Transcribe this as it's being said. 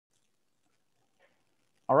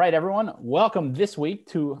All right, everyone, welcome this week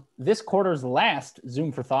to this quarter's last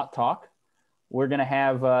Zoom for Thought talk. We're going to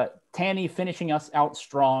have Tanny finishing us out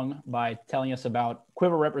strong by telling us about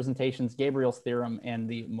Quiver representations, Gabriel's theorem, and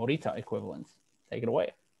the Morita equivalence. Take it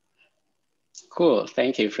away. Cool,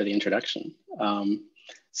 thank you for the introduction.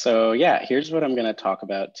 So yeah, here's what I'm going to talk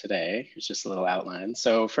about today. Here's just a little outline.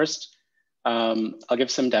 So first, I'll give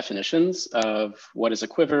some definitions of what is a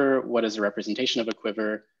quiver, what is a representation of a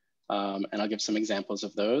quiver, and I'll give some examples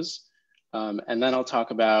of those. And then I'll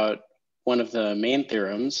talk about one of the main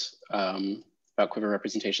theorems about quiver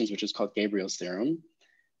representations, which is called Gabriel's theorem.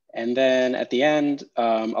 And then at the end,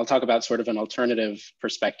 I'll talk about sort of an alternative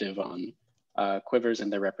perspective on quivers and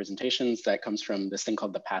their representations that comes from this thing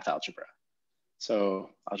called the path algebra. So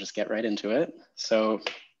I'll just get right into it. So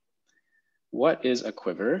what is a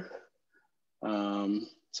quiver?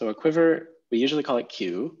 So a quiver, we usually call it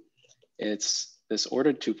Q. It's this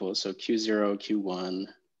ordered tuple, so Q0, Q1,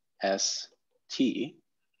 S, T.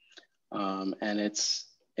 And it's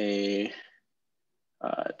a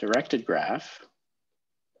directed graph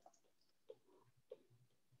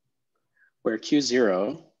where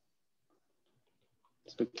Q0,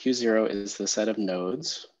 so Q0 is the set of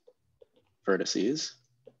nodes, vertices.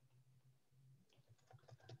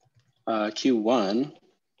 Q1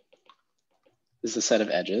 is the set of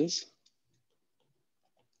edges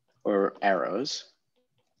or arrows.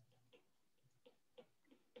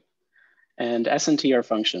 And S and T are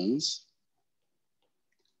functions.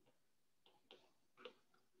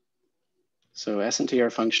 So S and T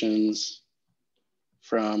are functions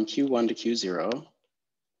from Q1 to Q0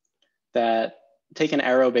 that take an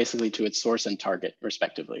arrow basically to its source and target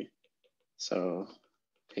respectively. So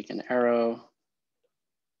take an arrow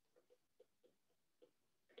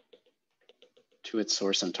to its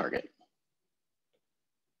source and target.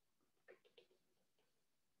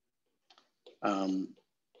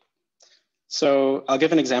 So I'll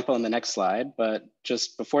give an example in the next slide, but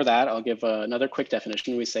just before that, I'll give another quick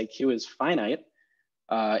definition. We say Q is finite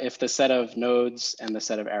if the set of nodes and the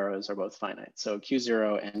set of arrows are both finite. So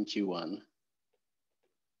Q0 and Q1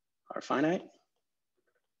 are finite.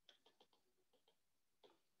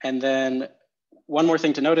 And then one more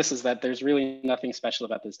thing to notice is that there's really nothing special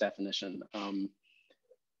about this definition.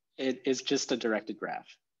 It is just a directed graph.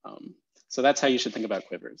 So that's how you should think about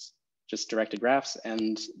quivers, just directed graphs.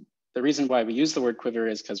 And the reason why we use the word quiver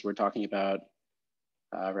is because we're talking about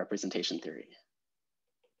representation theory,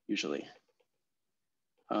 usually.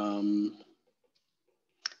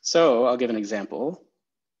 So I'll give an example.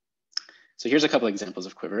 So here's a couple examples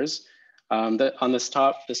of quivers. On this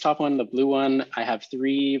top one, the blue one, I have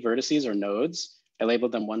 3 vertices or nodes. I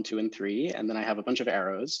labeled them 1, 2, and 3, and then I have a bunch of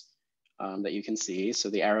arrows that you can see. So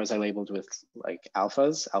the arrows I labeled with like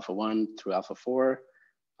alphas, alpha 1 through alpha 4.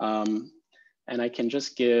 And I can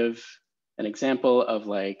just give an example of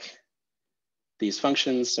like these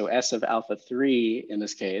functions. So S of alpha 3 in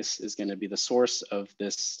this case is going to be the source of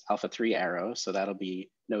this alpha 3 arrow. So that'll be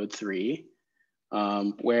node 3.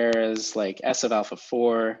 Whereas like S of alpha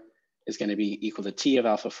 4 is going to be equal to T of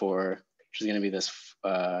alpha 4, which is going to be this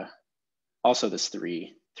also this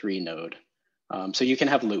 3 node. So you can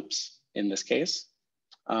have loops in this case.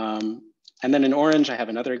 And then in orange, I have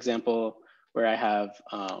another example where I have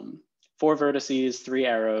 4 vertices, 3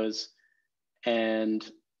 arrows, and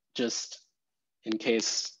just in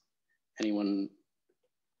case anyone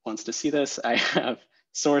wants to see this, I have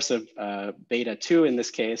source of beta 2 in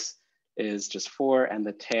this case is just 4, and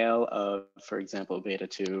the tail of, for example, beta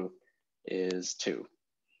 2 is 2.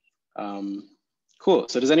 Cool.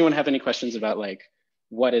 So does anyone have any questions about like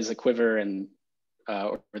what is a quiver and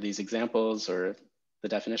or these examples or the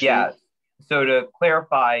definition? Yeah. So to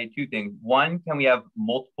clarify 2 things. One, can we have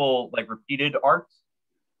multiple like repeated arcs?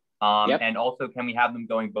 Yep. And also, can we have them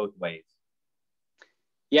going both ways?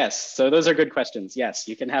 Yes. So those are good questions. Yes,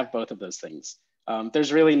 you can have both of those things.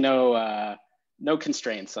 There's really no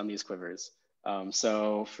constraints on these quivers.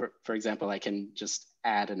 So for example, I can just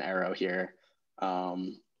add an arrow here,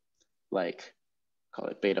 like call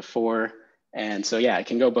it beta 4. And so yeah, it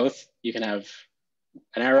can go both. You can have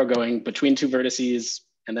an arrow going between 2 vertices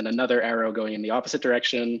and then another arrow going in the opposite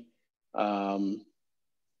direction. And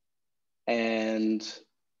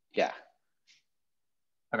yeah.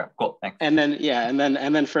 Okay, cool, thanks. And then, yeah, and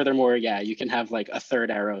then furthermore, yeah, you can have like a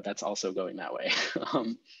 3rd arrow that's also going that way.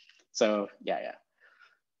 So yeah.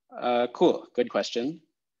 Cool, good question.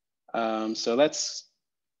 So let's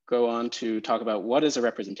go on to talk about what is a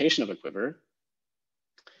representation of a quiver.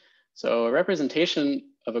 So a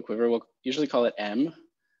representation of a quiver, we'll usually call it M.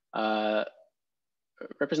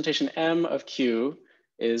 Representation M of Q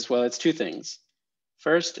is, well, it's 2 things.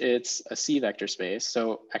 First, it's a C vector space.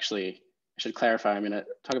 So actually, I should clarify, I'm gonna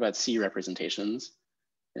talk about C representations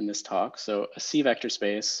in this talk. So a C vector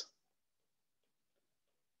space,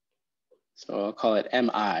 so I'll call it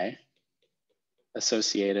MI,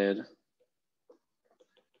 associated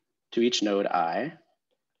to each node I.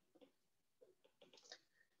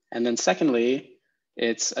 And then secondly,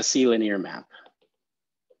 it's a C linear map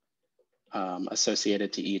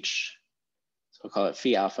associated to each, so we'll call it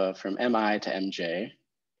phi alpha from MI to MJ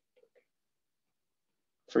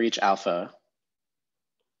for each alpha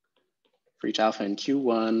in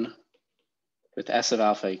Q1 with S of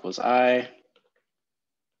alpha equals I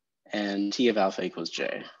and T of alpha equals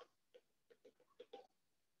J.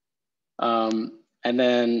 And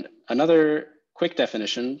then another quick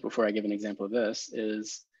definition before I give an example of this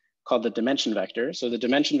is called the dimension vector. So the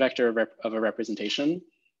dimension vector of a representation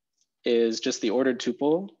is just the ordered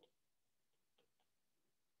tuple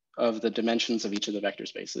of the dimensions of each of the vector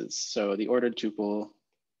spaces. So the ordered tuple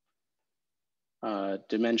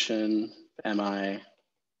dimension MI,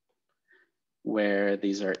 where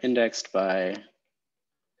these are indexed by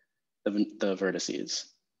the vertices.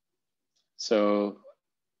 So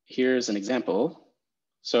here's an example.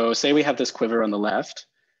 So say we have this quiver on the left.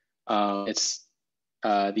 It's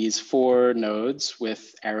these 4 nodes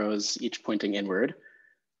with arrows each pointing inward.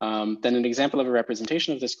 Then an example of a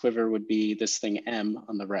representation of this quiver would be this thing M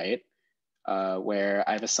on the right, where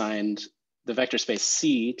I've assigned the vector space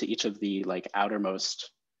C to each of the outermost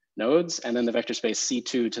nodes, and then the vector space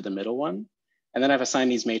C2 to the middle one. And then I've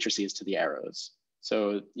assigned these matrices to the arrows.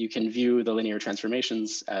 So you can view the linear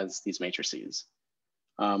transformations as these matrices.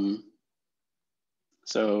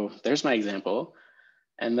 So there's my example.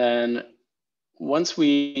 And then once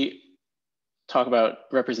we talk about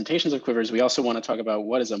representations of quivers, we also want to talk about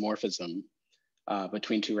what is a morphism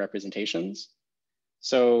between 2 representations.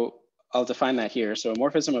 So I'll define that here. So a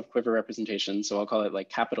morphism of quiver representation, so I'll call it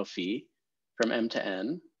capital phi from M to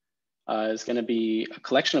N, is going to be a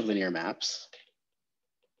collection of linear maps.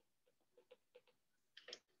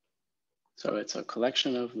 So it's a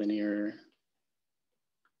collection of linear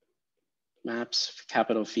maps,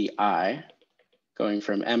 capital phi I, going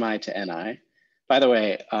from MI to NI. By the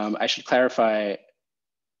way, I should clarify,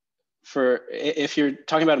 if you're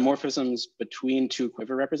talking about morphisms between 2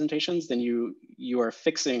 quiver representations, then you are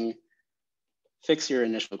fix your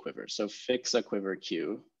initial quiver. So fix a quiver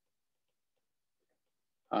Q,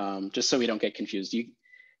 just so we don't get confused.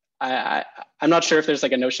 I'm not sure if there's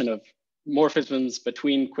a notion of morphisms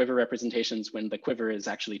between quiver representations when the quiver is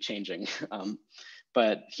actually changing.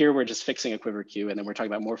 But here we're just fixing a quiver Q, and then we're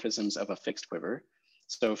talking about morphisms of a fixed quiver.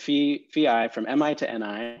 So phi I from MI to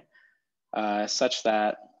NI, such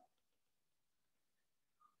that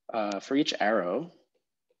for each arrow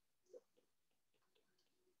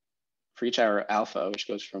alpha, which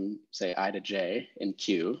goes from say I to J in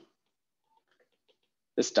Q,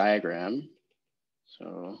 this diagram,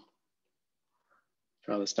 so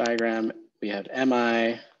draw this diagram, we have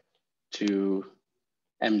MI to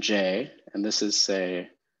MJ, and this is say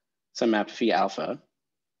some map phi alpha.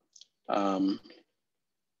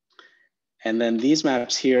 And then these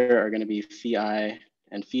maps here are going to be phi I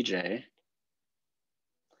and phi J.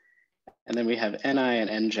 And then we have Ni and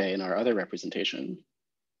Nj in our other representation,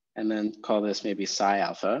 and then call this maybe psi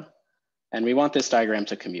alpha. And we want this diagram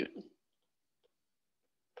to commute.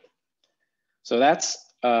 So that's,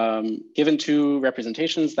 given 2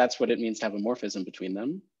 representations, that's what it means to have a morphism between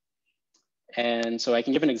them. And so I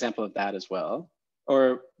can give an example of that as well.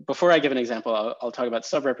 Or before I give an example, I'll talk about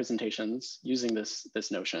sub-representations using this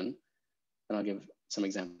notion. And I'll give some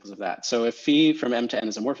examples of that. So if phi from M to N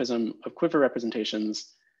is a morphism of quiver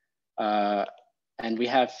representations, and we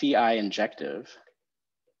have phi I injective.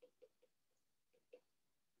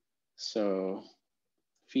 So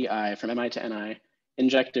phi I from MI to NI,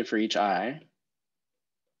 injective for each I.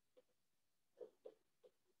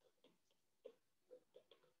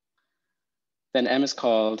 Then M is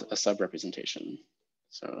called a sub-representation.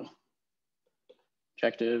 So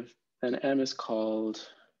injective, then M is called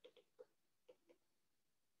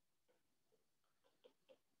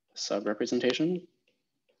sub-representation.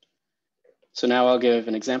 So now I'll give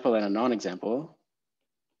an example and a non-example,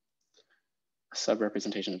 a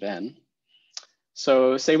sub-representation of N.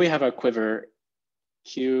 So say we have a quiver,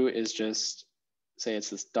 Q is just, say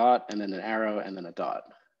it's this dot and then an arrow and then a dot.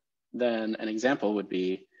 Then an example would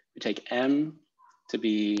be, we take M to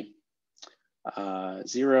be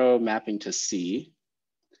 0 mapping to C,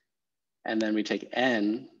 and then we take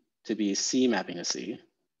N to be C mapping to C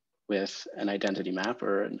with an identity map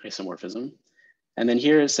or an isomorphism. And then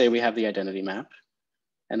here, say we have the identity map.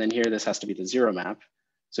 And then here, this has to be the 0 map.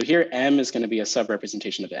 So here M is going to be a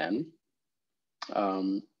sub-representation of N.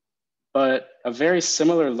 But a very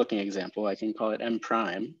similar looking example, I can call it M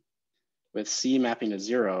prime, with C mapping to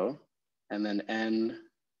 0, and then N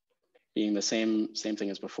being the same thing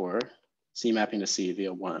as before, C mapping to C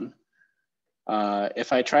via 1.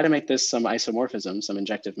 If I try to make this some isomorphism, some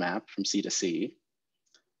injective map from C to C,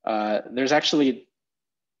 there's actually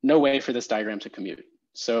no way for this diagram to commute.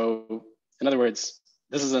 So in other words,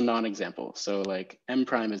 this is a non-example. So like M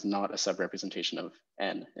prime is not a sub-representation of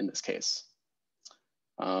N in this case.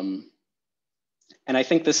 And I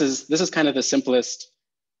think this is kind of the simplest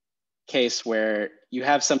case where you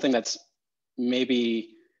have something that's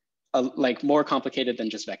maybe like more complicated than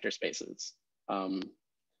just vector spaces.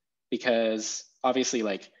 Because obviously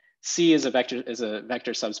like C is a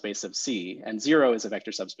vector subspace of C, and 0 is a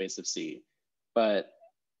vector subspace of C. But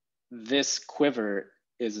this quiver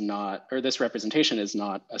is not, or this representation is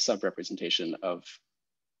not a sub-representation of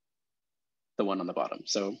the one on the bottom.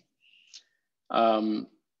 So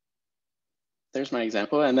there's my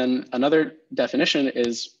example. And then another definition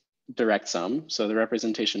is direct sum. So the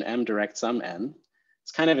representation M direct sum N.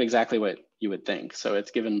 It's kind of exactly what you would think. So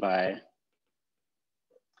it's given by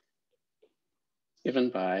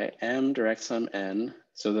M direct sum N.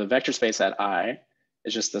 So the vector space at I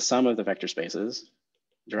is just the sum of the vector spaces,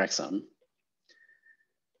 direct sum.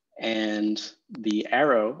 And the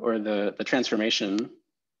arrow, or the transformation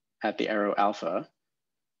at the arrow alpha,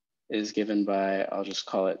 is given by, I'll just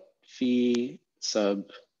call it phi sub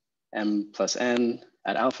M plus N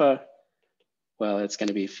at alpha. Well, it's going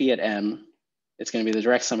to be phi at M. It's going to be the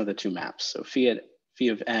direct sum of the two maps. So phi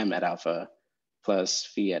of M at alpha plus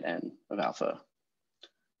phi at N of alpha.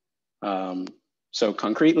 So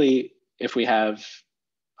concretely, if we have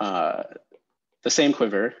the same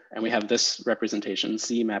quiver and we have this representation,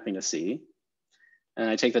 C mapping to C, and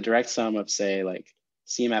I take the direct sum of say like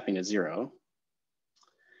C mapping to 0,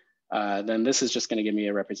 then this is just going to give me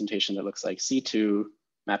a representation that looks like C2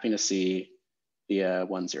 mapping to C via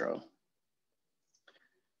 1, 0.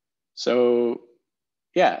 So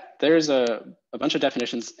yeah, there's a bunch of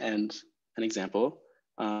definitions and an example.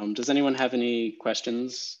 Does anyone have any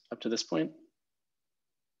questions up to this point?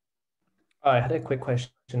 I had a quick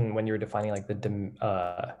question when you were defining like the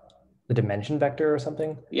dimension vector or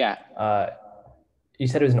something. Yeah. You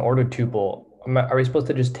said it was an ordered tuple. Are we supposed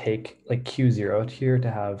to just take like Q0 here to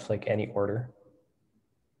have like any order?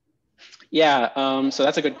 Yeah, so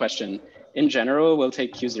that's a good question. In general, we'll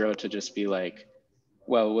take Q0 to just be like,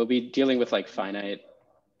 well, we'll be dealing with like finite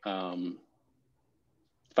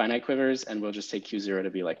quivers, and we'll just take Q0 to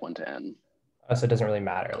be like 1 to N. So it doesn't really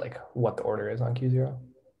matter like what the order is on Q0?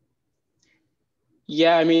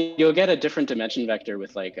 Yeah, I mean, you'll get a different dimension vector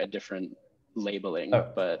with like a different labeling,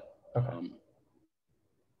 but okay.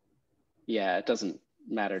 Yeah, it doesn't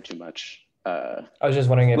matter too much. I was just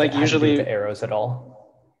wondering if like it had usually, to do with the arrows at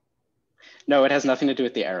all. No, it has nothing to do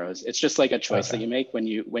with the arrows. It's just like a choice that you make when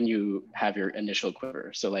you have your initial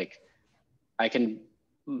quiver. So like I can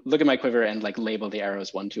look at my quiver and like label the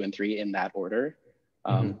arrows 1, 2, and 3 in that order,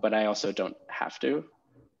 but I also don't have to.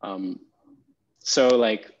 So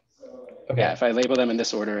like, yeah, if I label them in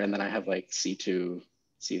this order and then I have like C2,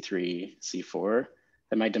 C3, C4,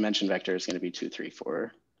 then my dimension vector is going to be 2, 3,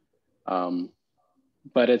 4.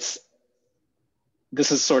 But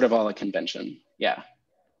this is sort of all a convention. Yeah.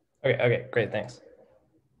 Okay, great, thanks.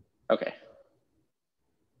 Okay.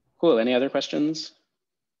 Cool, any other questions?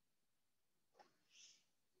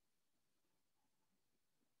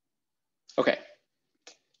 Okay,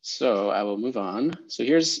 so I will move on. So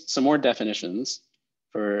here's some more definitions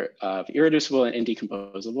for irreducible and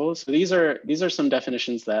indecomposable. So these are some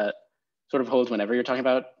definitions that sort of hold whenever you're talking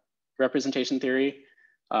about representation theory.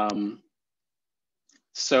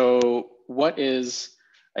 So what is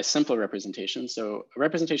a simple representation? So a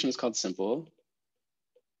representation is called simple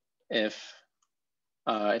if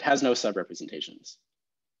it has no sub-representations.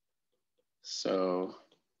 So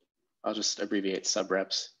I'll just abbreviate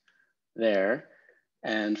subreps there.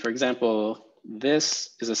 And for example, this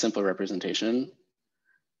is a simple representation,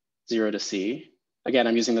 0 to C. Again,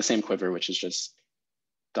 I'm using the same quiver, which is just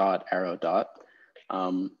dot, arrow, dot.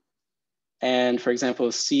 And for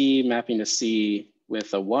example, C mapping to C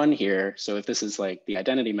with a 1 here. So if this is like the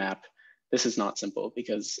identity map, this is not simple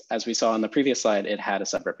because as we saw on the previous slide, it had a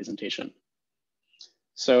sub-representation.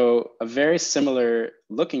 So a very similar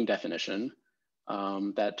looking definition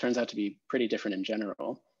that turns out to be pretty different in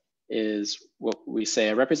general is what we say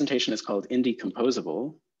a representation is called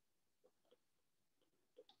indecomposable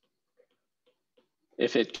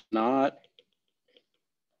if it cannot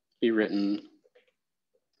be written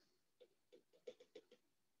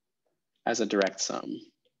as a direct sum.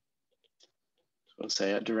 we'll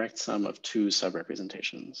say a direct sum of two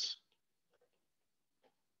subrepresentations.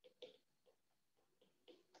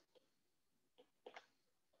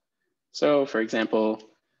 So for example,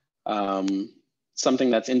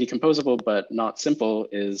 something that's indecomposable but not simple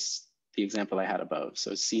is the example I had above.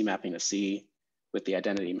 So C mapping to C with the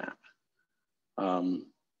identity map.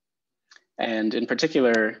 And in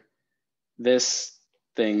particular, this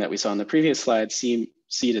thing that we saw in the previous slide, C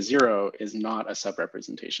to 0, is not a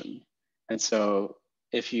subrepresentation. And so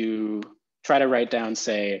if you try to write down,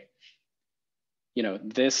 say, you know,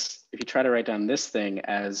 this, if you try to write down this thing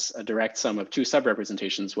as a direct sum of two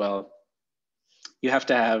subrepresentations, well, you have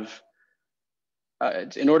to have,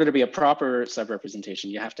 in order to be a proper subrepresentation,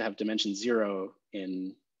 you have to have dimension 0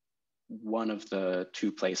 in one of the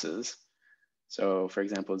two places. So for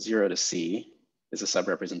example, 0 to C is a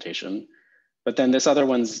subrepresentation, but then this other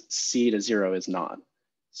one's C to 0 is not.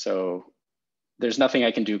 So there's nothing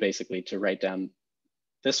I can do basically to write down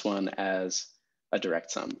this one as a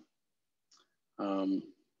direct sum.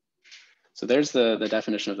 So there's the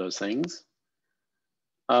definition of those things.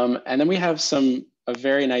 And then we have a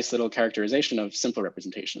very nice little characterization of simple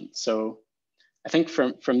representation. So I think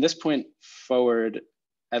from this point forward,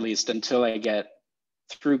 at least until I get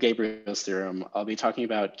through Gabriel's theorem, I'll be talking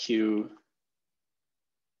about Q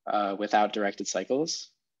without directed cycles.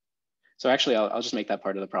 So actually, I'll just make that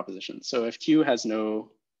part of the proposition. So if Q has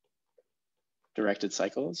no directed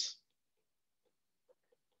cycles,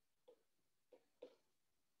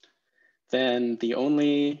 then the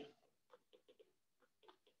only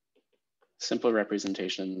simple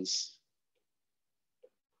representations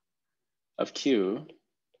of Q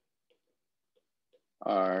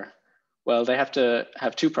are, well, they have to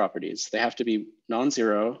have two properties. They have to be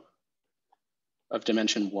non-zero of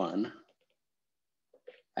dimension 1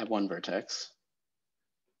 at one vertex.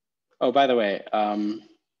 Oh, by the way,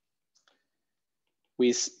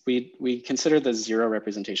 we consider the 0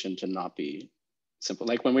 representation to not be simple.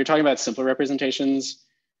 Like when we're talking about simple representations,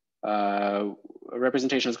 a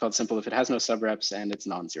representation is called simple if it has no subreps and it's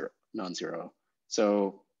non-zero.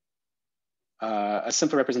 So a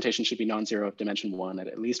simple representation should be non-zero of dimension 1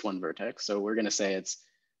 at least one vertex. So we're going to say it's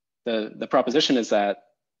the proposition is that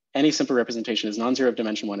any simple representation is non-zero of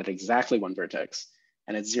dimension 1 at exactly one vertex,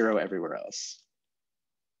 and it's 0 everywhere else.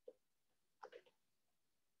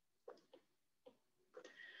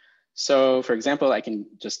 So for example, I can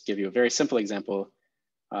just give you a very simple example.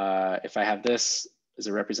 If I have this as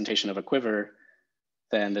a representation of a quiver,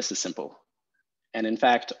 then this is simple. And in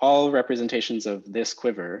fact, all representations of this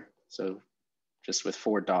quiver, so just with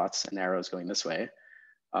 4 dots and arrows going this way,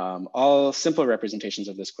 all simple representations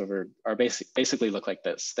of this quiver are basically look like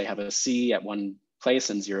this. They have a C at one place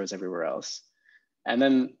and zeros everywhere else. And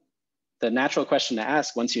then the natural question to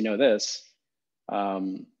ask once you know this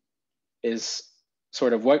is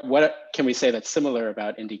sort of what can we say that's similar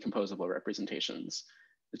about indecomposable representations?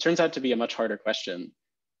 It turns out to be a much harder question.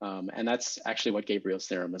 And that's actually what Gabriel's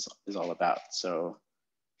theorem is all about. So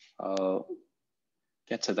I'll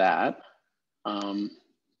get to that.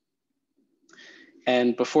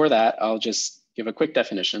 And before that, I'll just give a quick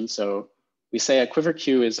definition. So we say a quiver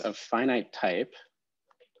Q is of finite type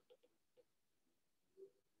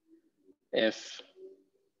if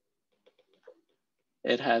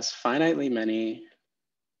it has finitely many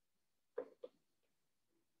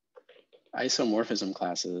isomorphism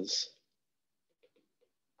classes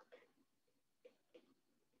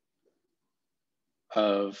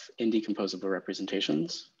of indecomposable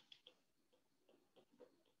representations.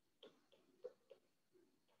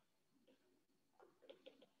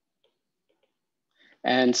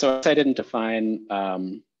 And so I didn't define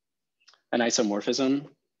an isomorphism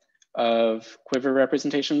of quiver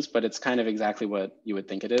representations, but it's kind of exactly what you would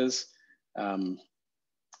think it is.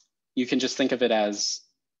 You can just think of it as,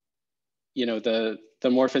 you know, the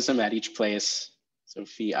morphism at each place. So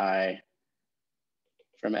phi I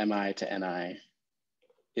from mi to ni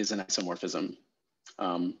is an isomorphism.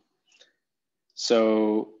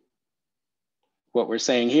 So what we're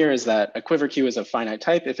saying here is that a quiver Q is of finite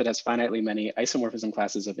type if it has finitely many isomorphism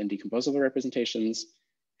classes of indecomposable representations.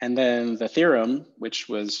 And then the theorem, which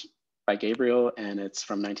was by Gabriel and it's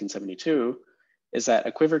from 1972, is that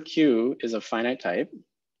a quiver Q is of finite type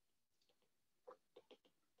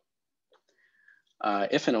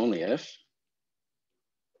if and only if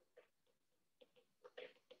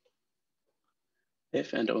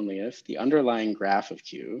and only if the underlying graph of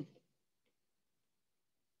Q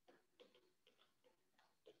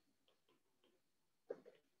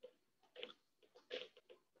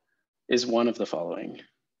is one of the following.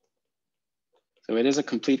 So it is a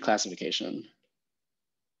complete classification.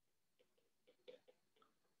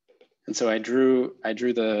 And so I drew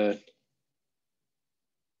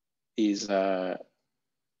these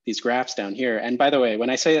graphs down here. And by the way, when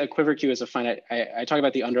I say a quiver Q is a finite, I talk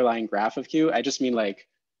about the underlying graph of Q. I just mean like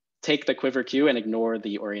take the quiver Q and ignore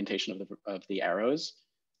the orientation of the arrows,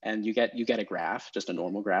 and you get a graph, just a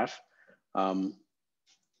normal graph. And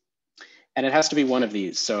it has to be one of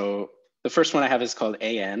these. So the first one I have is called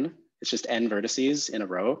AN. It's just n vertices in a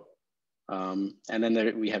row. And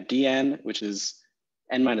then we have DN, which is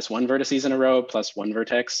n minus 1 vertices in a row plus 1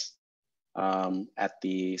 vertex at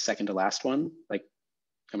the second to last one, like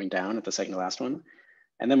coming down at the second to last one.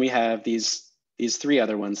 And then we have these 3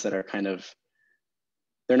 other ones that are kind of,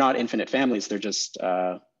 they're not infinite families. They're just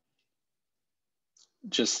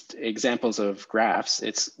examples of graphs.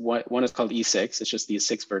 One is called E6. It's just these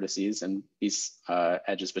 6 vertices and these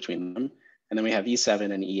edges between them. And then we have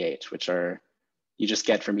E7 and E8, which are, you just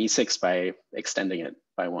get from E6 by extending it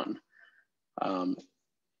by 1.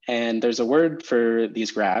 And there's a word for these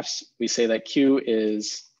graphs. We say that Q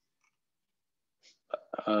is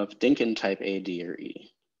of Dynkin type A, D, or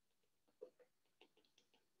E.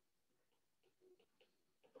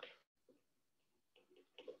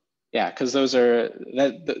 Yeah, because those are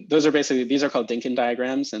basically, these are called Dynkin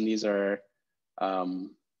diagrams, and these are, yeah,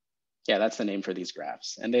 that's the name for these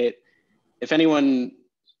graphs. And if anyone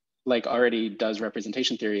like already does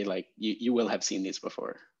representation theory, like you will have seen these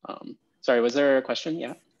before. Sorry, was there a question?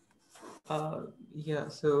 Yeah. Yeah.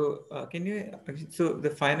 So can you? So the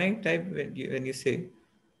finite type, when you say,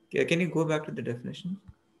 can you go back to the definition?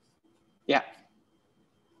 Yeah.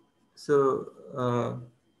 So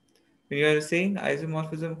when you are saying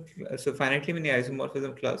isomorphism, so finitely many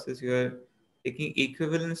isomorphism classes, you are taking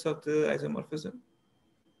equivalence of the isomorphism.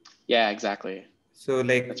 Yeah, exactly. So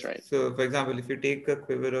like, that's right. So for example, if you take a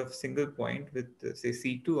quiver of single point with say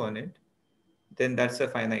C2 on it, then that's a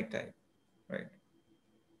finite type, right?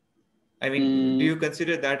 I mean, do you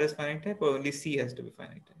consider that as finite type, or only C has to be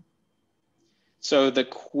finite type? So the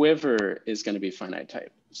quiver is going to be finite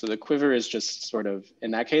type. So the quiver is just sort of,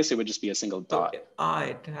 in that case, it would just be a single dot.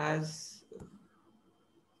 Okay. It has,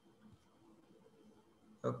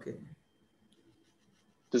 okay.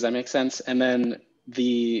 Does that make sense? And then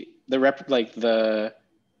the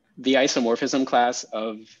isomorphism class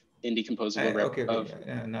of indecomposable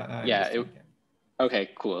okay,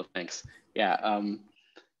 cool, thanks. Yeah,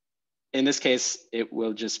 in this case, it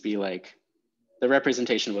will just be like, the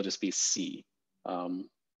representation will just be C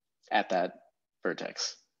at that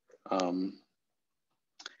vertex.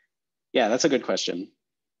 Yeah, that's a good question.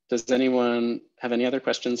 Does anyone have any other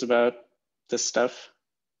questions about this stuff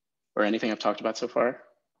or anything I've talked about so far?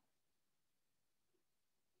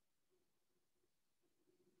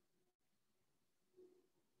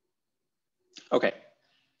 Okay,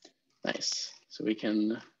 nice. So we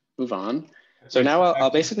can move on. So now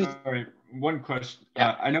I'll basically. Sorry, one question.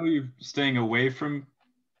 Yeah. I know you're staying away from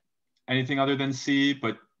anything other than C,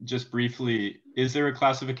 but just briefly, is there a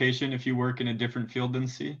classification if you work in a different field than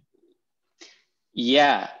C?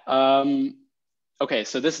 Yeah. Okay,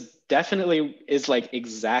 so this definitely is like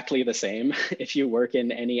exactly the same if you work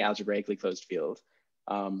in any algebraically closed field.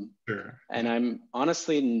 Sure. And I'm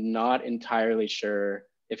honestly not entirely sure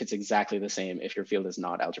if it's exactly the same if your field is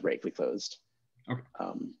not algebraically closed. Okay.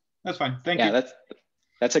 That's fine. Thank you. Yeah,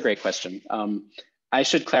 that's a great question. I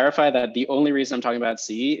should clarify that the only reason I'm talking about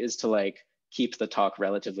C is to like keep the talk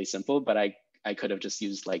relatively simple, but I could have just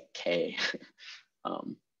used like K.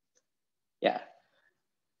 Yeah.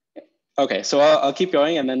 Okay, so I'll keep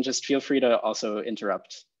going, and then just feel free to also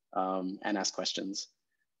interrupt and ask questions.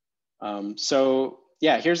 So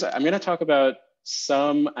yeah, I'm going to talk about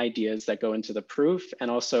some ideas that go into the proof,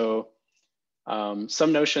 and also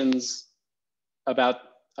some notions about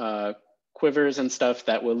quivers and stuff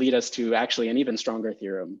that will lead us to actually an even stronger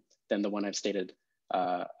theorem than the one I've stated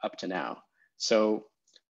up to now. So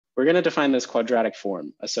we're going to define this quadratic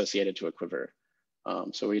form associated to a quiver.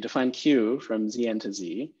 So we define Q from Zn to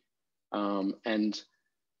Z, and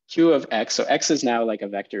Q of X. So X is now like a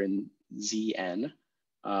vector in Zn,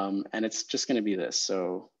 and it's just going to be this.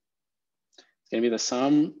 So it's going to be the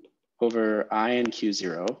sum over I and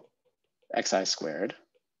Q0, xi squared,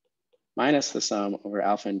 minus the sum over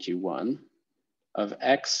alpha and Q1 of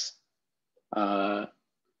X,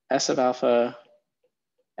 S of alpha,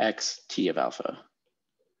 X, T of alpha.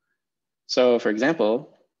 So for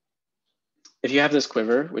example, if you have this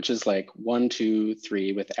quiver, which is like 1, 2,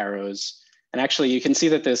 3 with arrows, and actually you can see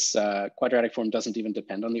that this quadratic form doesn't even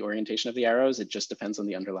depend on the orientation of the arrows, it just depends on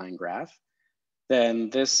the underlying graph. Then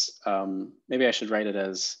this, maybe I should write it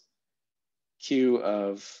as Q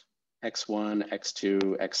of X1,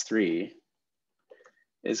 X2, X3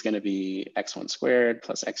 is going to be x1 squared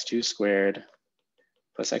plus x2 squared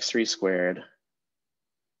plus x3 squared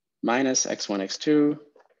minus x1, x2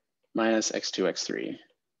 minus x2, x3.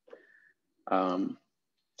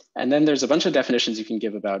 And then there's a bunch of definitions you can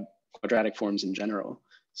give about quadratic forms in general.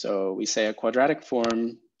 So we say a quadratic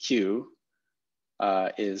form Q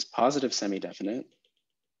is positive semi-definite.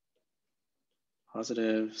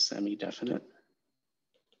 Positive semi-definite.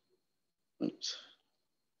 Oops.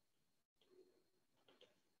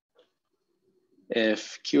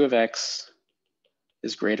 If Q of x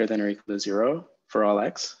is greater than or equal to 0 for all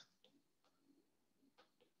x.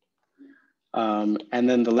 And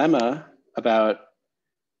then the lemma about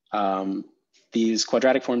these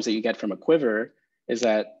quadratic forms that you get from a quiver is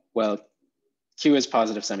that, well, Q is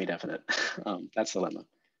positive semi-definite. That's the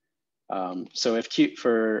lemma. So if Q,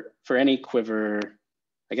 for any quiver,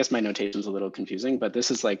 I guess my notation is a little confusing, but this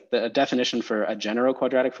is like the definition for a general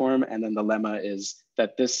quadratic form, and then the lemma is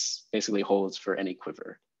that this basically holds for any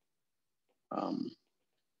quiver.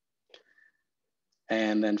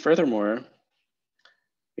 And then furthermore,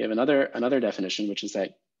 we have another definition, which is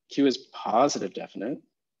that Q is positive definite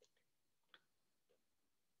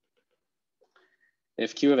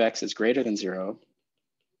if Q of x is greater than 0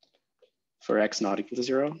 for x not equal to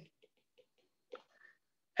 0.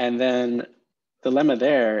 And then the lemma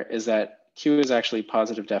there is that Q is actually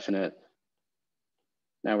positive definite.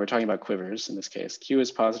 Now we're talking about quivers in this case. Q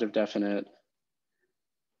is positive definite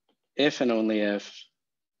if and only if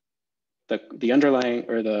the underlying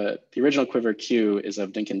or the original quiver Q is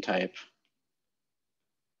of Dynkin type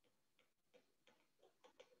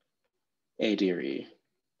A, D, or E.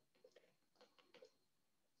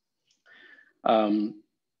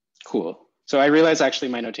 Cool. So I realize actually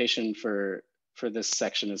my notation for this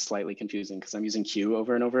section is slightly confusing because I'm using Q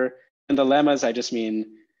over and over. And the lemmas, I just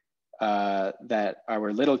mean that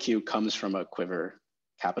our little q comes from a quiver,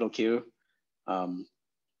 capital Q.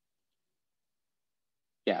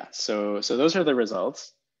 Yeah, so those are the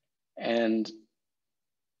results. And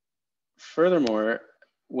furthermore,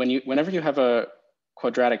 whenever you have a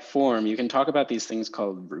quadratic form, you can talk about these things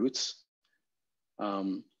called roots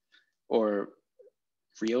or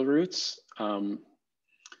real roots.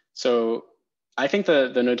 So I think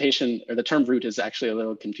the notation or the term root is actually a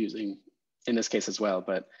little confusing in this case as well,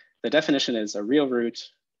 but the definition is a real root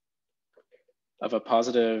of a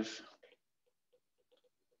positive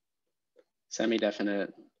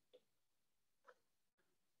semi-definite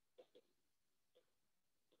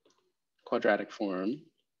quadratic form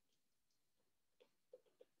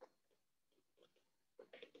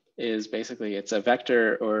is basically, it's a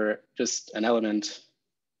vector or just an element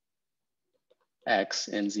x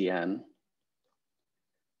in Zn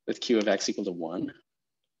with Q of x equal to 1.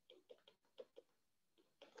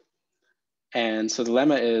 And so the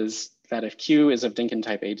lemma is that if Q is of Dynkin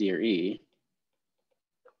type A, D, or E,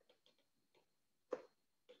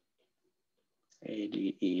 A,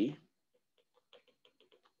 D, E,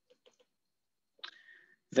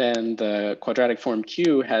 then the quadratic form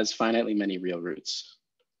Q has finitely many real roots.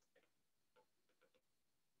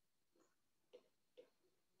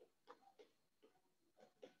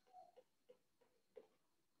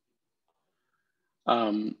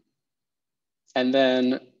 And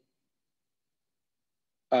then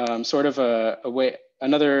sort of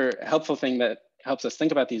another helpful thing that helps us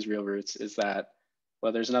think about these real roots is that,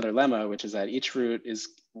 well, there's another lemma, which is that each root is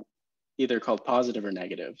either called positive or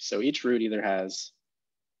negative. So each root either has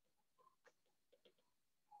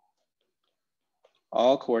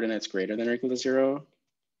all coordinates greater than or equal to 0.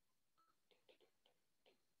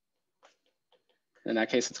 In that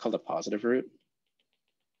case, it's called a positive root.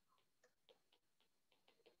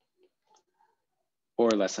 Or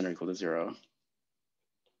less than or equal to 0.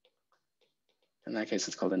 In that case,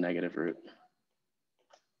 it's called a negative root.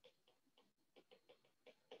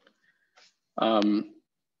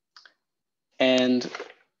 And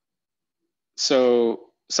so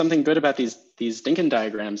something good about these Dynkin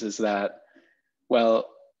diagrams is that, well,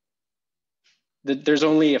 there's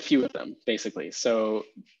only a few of them, basically. So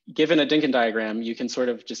given a Dynkin diagram, you can sort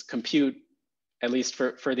of just compute, at least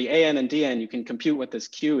for the AN and DN, you can compute what this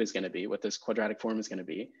Q is going to be, what this quadratic form is going to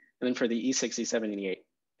be. And then for the E6, E7,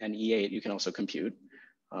 and E8, you can also compute.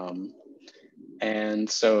 And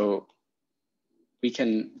so we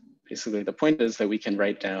can, basically the point is that we can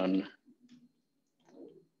write down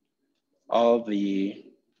all the,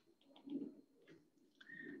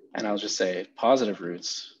 and I'll just say positive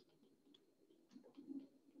roots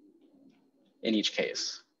in each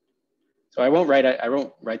case. So I won't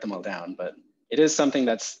write them all down, but it is something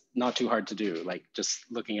that's not too hard to do, like just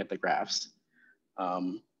looking at the graphs.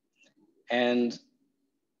 And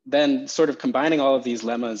then sort of combining all of these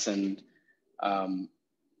lemmas and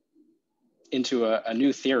into a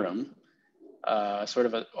new theorem, sort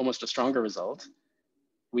of almost a stronger result,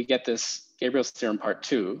 we get this Gabriel's theorem part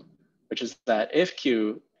 2, which is that if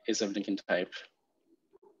Q is of Dynkin type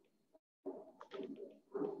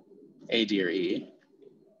A, D, or E,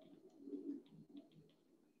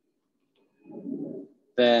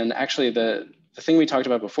 then actually the thing we talked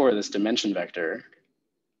about before, this dimension vector,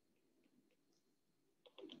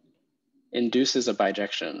 induces a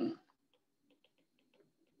bijection.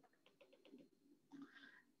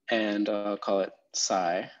 And I'll call it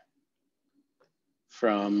psi,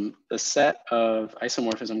 from the set of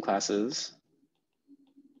isomorphism classes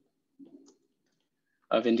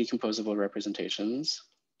of indecomposable representations,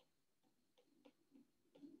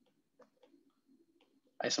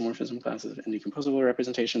 isomorphism classes of indecomposable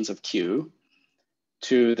representations of Q,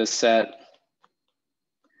 to the set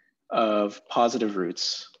of positive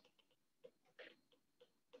roots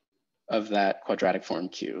of that quadratic form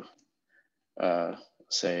Q.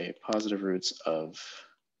 Say positive roots of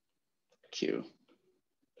Q.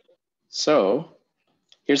 So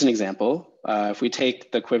here's an example. If we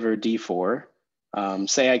take the quiver D4,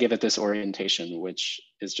 say I give it this orientation, which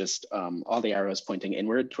is just all the arrows pointing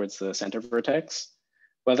inward towards the center vertex.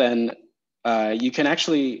 Well, then you can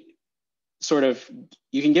actually sort of,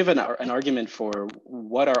 you can give an argument for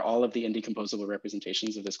what are all of the indecomposable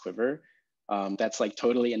representations of this quiver that's like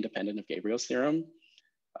totally independent of Gabriel's theorem.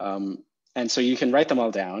 And so you can write them all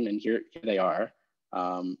down, and here they are.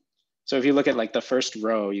 So if you look at like the first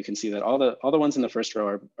row, you can see that all the ones in the first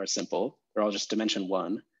row are simple. They're all just dimension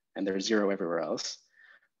 1, and there's 0 everywhere else.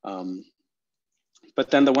 But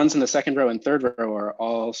then the ones in the second row and third row are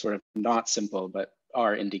all sort of not simple, but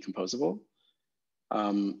are indecomposable.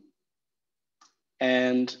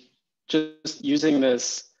 And just using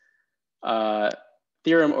this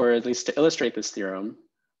theorem, or at least to illustrate this theorem,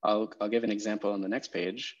 I'll give an example on the next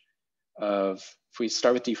page of, if we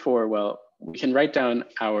start with D4, well, we can write down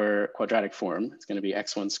our quadratic form. It's going to be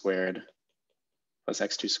x1 squared plus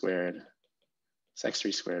x2 squared plus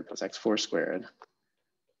x3 squared plus x4 squared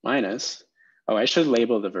minus, oh, I should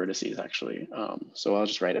label the vertices actually. So I'll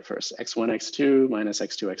just write it first. x1, x2 minus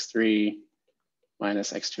x2, x3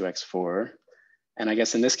 minus x2, x4. And I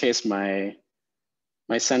guess in this case, my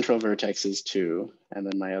central vertex is 2, and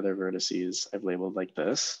then my other vertices I've labeled like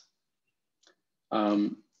this.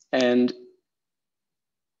 And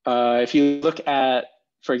if you look at,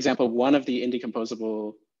 for example, one of the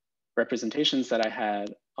indecomposable representations that I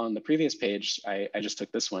had on the previous page, I just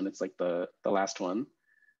took this one. It's like the last one.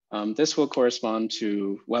 This will correspond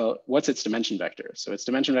to, well, what's its dimension vector? So its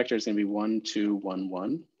dimension vector is going to be 1, 2, 1,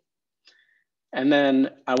 1. And then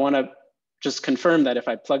I want to just confirm that if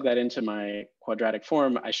I plug that into my quadratic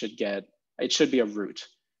form, I should get, it should be a root.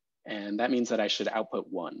 And that means that I should output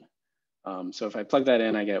 1. So if I plug that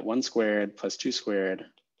in, I get 1 squared plus 2 squared,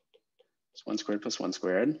 it's 1 squared plus 1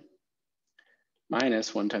 squared,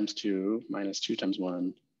 minus 1 times 2, minus 2 times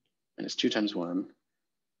 1, minus 2 times 1.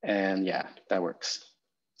 And yeah, that works.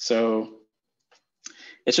 So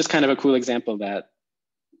it's just kind of a cool example that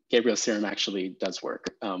Gabriel's theorem actually does work.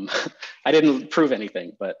 I didn't prove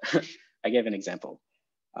anything, but I gave an example.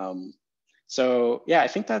 So yeah, I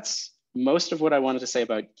think that's most of what I wanted to say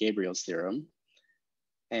about Gabriel's theorem.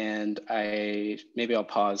 And maybe I'll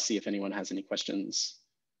pause, see if anyone has any questions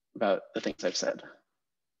about the things I've said.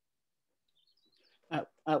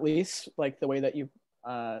 At least like the way that you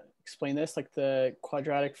explain this, like the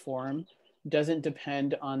quadratic form doesn't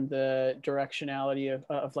depend on the directionality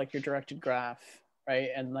of like your directed graph, right?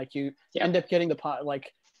 And like you end up getting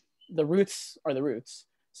the roots are the roots.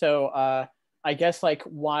 So I guess like,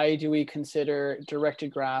 why do we consider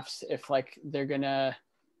directed graphs if like they're gonna,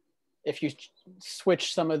 if you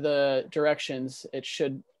switch some of the directions, it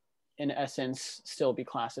should in essence still be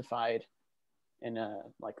classified in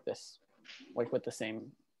like this, like with the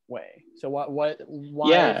same way. So why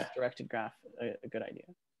is directed graph a good idea?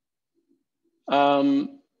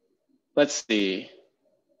 Let's see.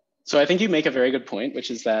 So I think you make a very good point, which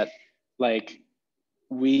is that like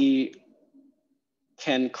we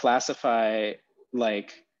can classify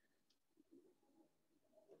like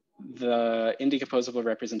the indecomposable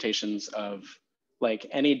representations of like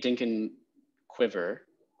any Dynkin quiver,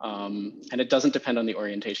 and it doesn't depend on the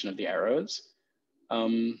orientation of the arrows.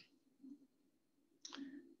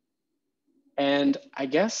 And I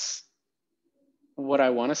guess what I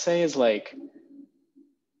want to say is like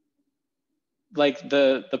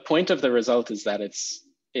the point of the result is that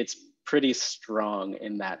it's pretty strong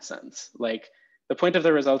in that sense. Like the point of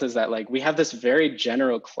the result is that like we have this very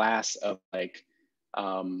general class of like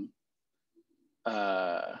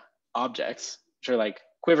objects, which are like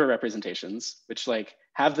quiver representations, which like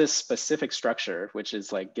have this specific structure, which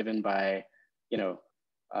is like given by, you know,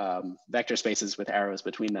 vector spaces with arrows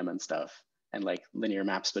between them and stuff, and like linear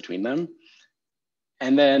maps between them.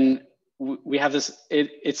 And then we have this,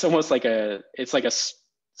 it's almost like it's like a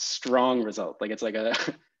strong result, like it's like a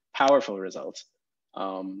powerful result.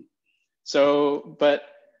 So, but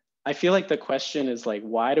I feel like the question is like,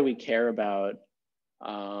 why do we care about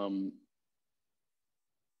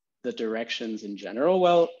the directions in general?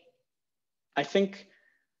 Well, I think,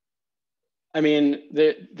 I mean,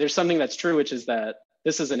 there's something that's true, which is that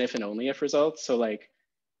this is an if and only if result. So like,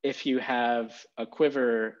 if you have a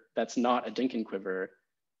quiver that's not a Dinkin quiver,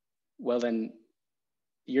 well then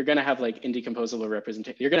you're gonna have like indecomposable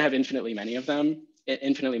representation. You're gonna have infinitely many of them,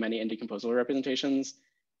 infinitely many indecomposable representations.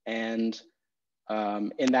 And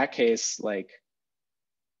in that case, like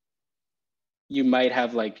you might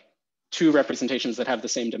have like two representations that have the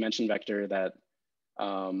same dimension vector that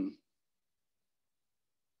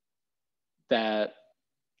that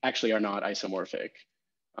actually are not isomorphic.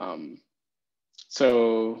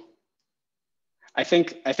 So I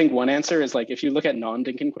think one answer is like, if you look at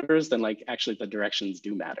non-Dinkin quivers, then like actually the directions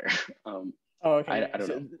do matter. Oh, okay. I don't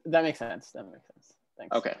know. That makes sense. That makes sense.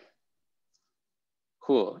 Thanks. Okay.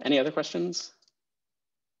 Cool. Any other questions?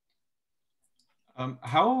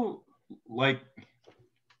 How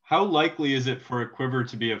likely is it for a quiver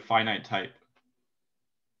to be a finite type?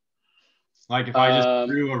 Like if I just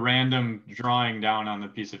drew a random drawing down on the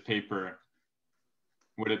piece of paper,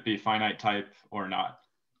 would it be finite type or not?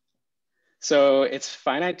 So it's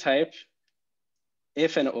finite type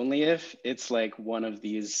if and only if it's like one of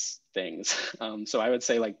these things. So I would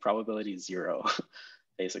say like probability 0,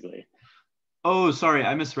 basically. Oh, sorry,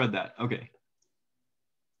 I misread that. Okay.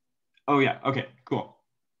 Oh yeah, okay, cool.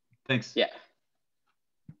 Thanks. Yeah.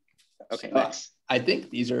 Okay, next. I think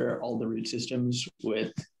these are all the root systems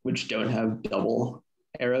which don't have double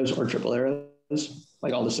arrows or triple arrows,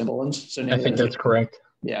 like all the simple ones. So I think that's correct.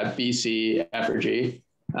 Yeah, B, C, F, or G.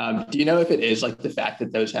 Do you know if it is like the fact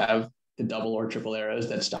that those have the double or triple arrows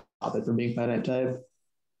that stop it from being finite type?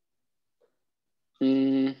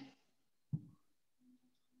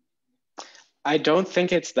 I don't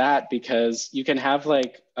think it's that, because you can have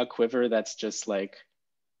like a quiver that's just like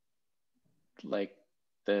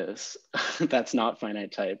this, that's not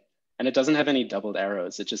finite type. And it doesn't have any doubled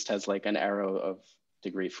arrows. It just has like an arrow of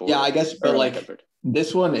degree 4. Yeah, I guess, but like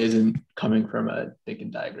this one isn't coming from a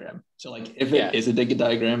Dinkin diagram. So like if it is a Dinkin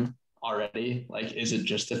diagram already, like is it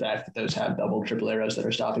just the fact that those have double, triple arrows that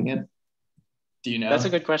are stopping it? Do you know? That's a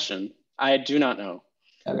good question. I do not know.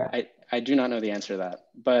 Okay. I do not know the answer to that.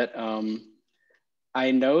 But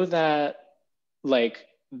I know that like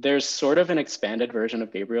there's sort of an expanded version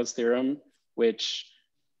of Gabriel's theorem, which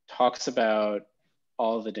talks about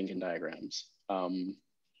all the Dinkin diagrams.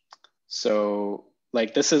 So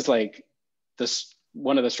like this is like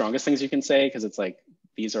one of the strongest things you can say, because it's like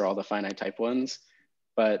these are all the finite type ones.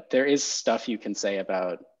 But there is stuff you can say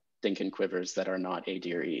about Dinkin quivers that are not A,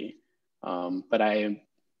 D, or E. But I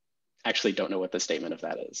actually don't know what the statement of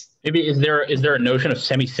that is. Maybe is there a notion of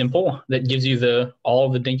semi-simple that gives you all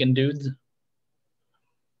of the Dinkin dudes?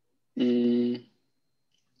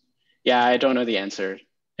 Yeah, I don't know the answer,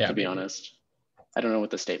 to be honest. I don't know what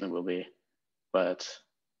the statement will be, but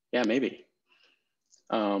yeah, maybe.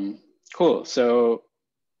 Cool. So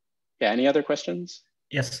yeah, any other questions?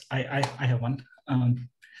 Yes, I have one.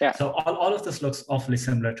 Yeah. So all of this looks awfully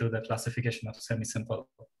similar to the classification of semi-simple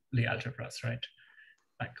Lie algebras, right?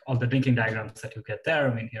 Like all the Dinkin diagrams that you get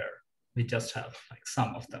there, I mean, here we just have like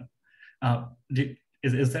some of them.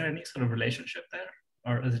 Is there any sort of relationship there,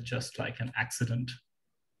 or is it just like an accident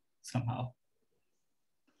somehow?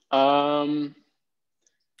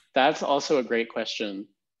 That's also a great question.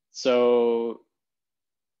 So,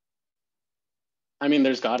 I mean,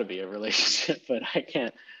 there's got to be a relationship, but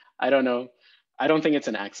I don't know. I don't think it's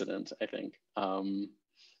an accident, I think.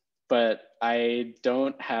 But I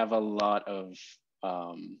don't have a lot of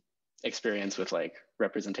experience with like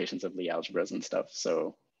representations of Lie algebras and stuff.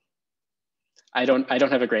 So I don't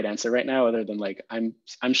have a great answer right now, other than like, I'm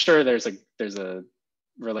sure there's a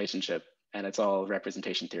relationship and it's all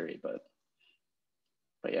representation theory, but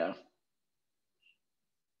yeah.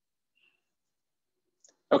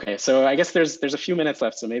 Okay, so I guess there's a few minutes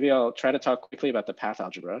left, so maybe I'll try to talk quickly about the path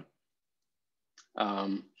algebra.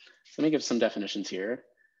 So let me give some definitions here.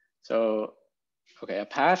 So, okay, a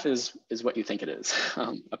path is what you think it is.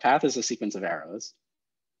 A path is a sequence of arrows.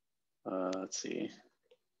 Let's see.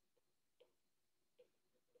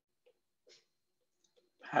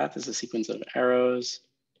 Path is a sequence of arrows.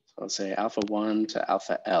 So I'll say alpha 1 to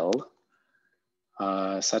alpha L.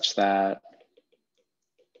 such that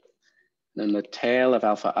then the tail of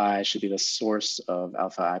alpha I should be the source of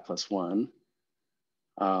alpha I plus 1,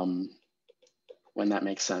 when that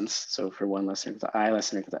makes sense. So for 1 less than or equal to I less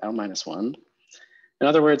than or equal to L minus 1. In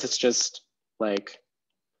other words, it's just like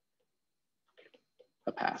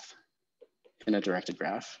a path in a directed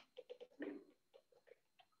graph.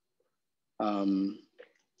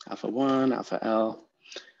 Alpha 1, alpha L.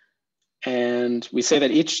 And we say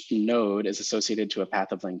that each node is associated to a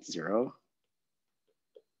path of length 0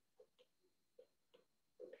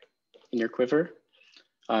 in your quiver.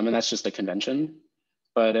 And that's just a convention,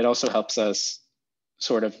 but it also helps us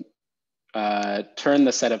sort of turn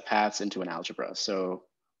the set of paths into an algebra. So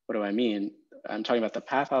what do I mean? I'm talking about the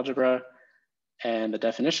path algebra, and the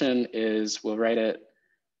definition is we'll write it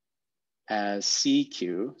as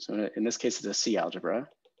CQ. So in this case, it's a C algebra.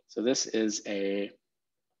 So this is a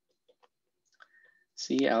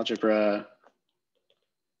C algebra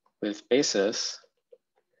with basis,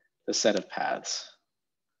 the set of paths.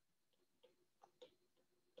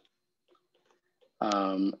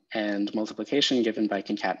 And multiplication given by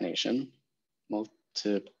concatenation.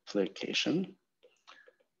 Multiplication.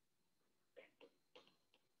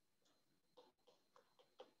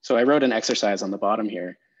 So I wrote an exercise on the bottom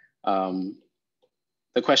here. The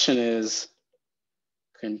question is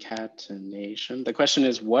concatenation. The question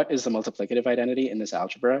is, what is the multiplicative identity in this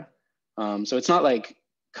algebra? So it's not like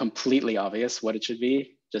completely obvious what it should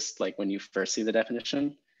be, just like when you first see the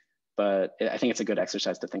definition, but I think it's a good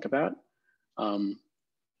exercise to think about.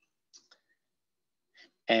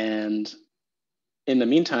 And in the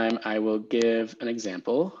meantime, I will give an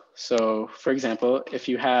example. So for example, if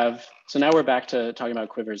you have, so now we're back to talking about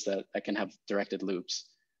quivers that can have directed loops.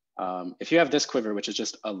 If you have this quiver, which is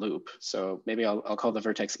just a loop, so maybe I'll call the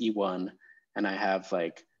vertex E1, and I have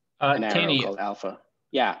like an arrow Tanny, called alpha.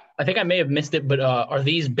 Yeah. I think I may have missed it, but are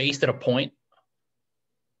these based at a point,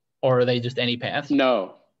 or are they just any path?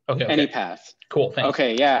 No. Okay. Any path. Cool. Thanks.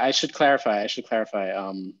 Okay. Yeah, I should clarify.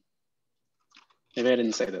 Maybe I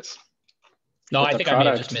didn't say this. No, but I think I may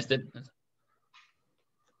have just missed it.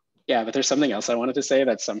 Yeah, but there's something else I wanted to say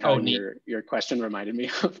that somehow neat. your question reminded me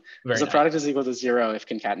of. Very the nice. product is equal to 0 if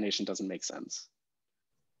concatenation doesn't make sense.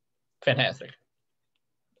 Fantastic.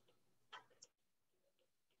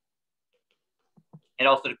 And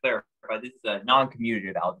also to clarify, this is a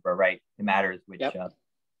non-commutative algebra, right? It matters which. Yep.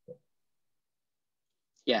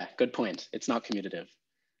 Yeah, good point. It's not commutative.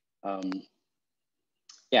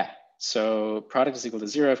 Yeah, so product is equal to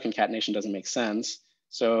 0 if concatenation doesn't make sense.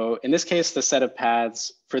 So in this case, the set of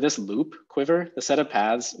paths for this loop quiver, the set of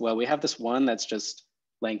paths, well, we have this one that's just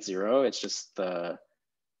length 0. It's just the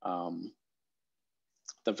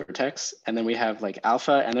vertex. And then we have like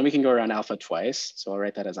alpha, and then we can go around alpha twice. So I'll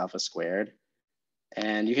write that as alpha squared.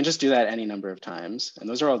 And you can just do that any number of times. And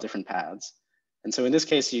those are all different paths. And so in this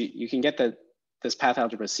case, you can get that this path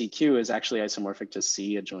algebra CQ is actually isomorphic to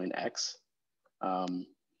C adjoint X,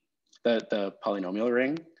 the polynomial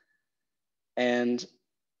ring. And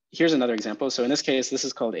here's another example. So in this case, this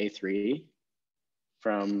is called A3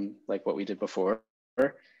 from like what we did before.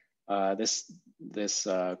 This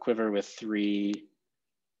quiver with three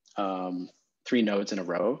nodes in a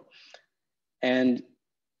row. And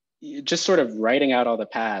just sort of writing out all the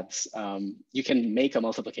paths, you can make a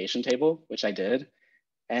multiplication table, which I did.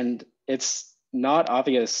 And it's not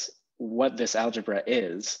obvious what this algebra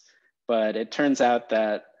is, but it turns out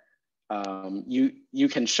that you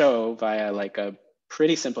can show via like a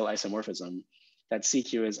pretty simple isomorphism that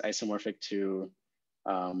CQ is isomorphic to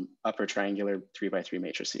upper triangular 3x3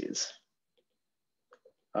 matrices.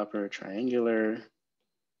 Upper triangular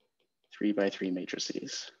 3x3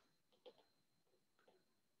 matrices.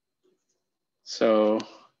 So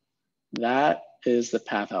that is the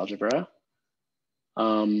path algebra.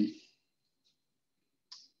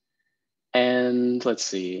 And let's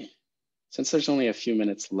see, since there's only a few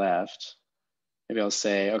minutes left, maybe I'll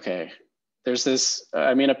say, okay, there's this,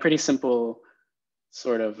 a pretty simple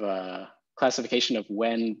sort of classification of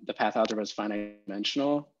when the path algebra is finite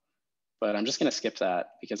dimensional, but I'm just gonna skip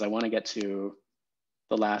that because I wanna get to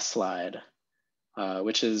the last slide,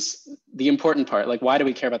 which is the important part. Like, why do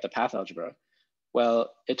we care about the path algebra?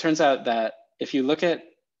 Well, it turns out that if you look at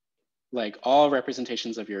like all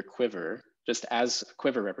representations of your quiver, just as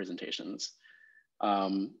quiver representations,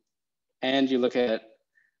 and you look at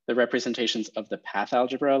the representations of the path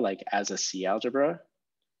algebra, like as a C algebra.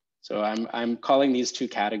 So I'm calling these two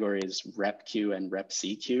categories rep-Q and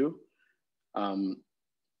rep-CQ. And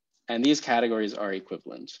these categories are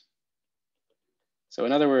equivalent. So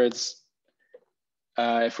in other words,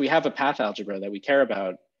 if we have a path algebra that we care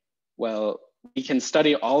about, well, we can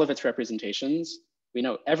study all of its representations. We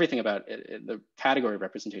know everything about the category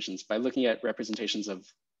representations by looking at representations of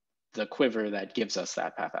the quiver that gives us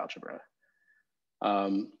that path algebra.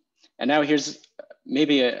 And now here's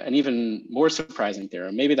maybe an even more surprising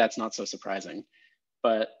theorem. Maybe that's not so surprising,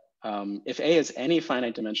 but if A is any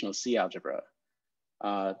finite dimensional C algebra,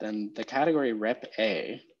 then the category rep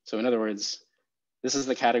A, so in other words, this is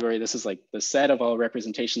the category, this is like the set of all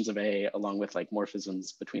representations of A along with like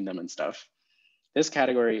morphisms between them and stuff. This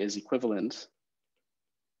category is equivalent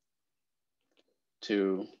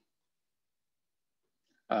to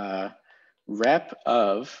rep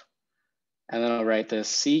of, and then I'll write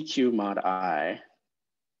this CQ mod I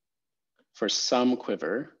for some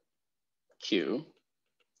quiver Q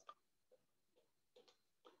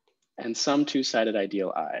and some two-sided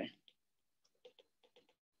ideal I.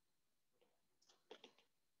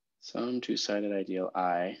 Some two-sided ideal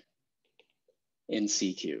I in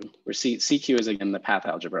CQ, where CQ is again the path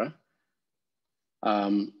algebra.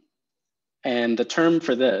 And the term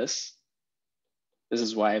for this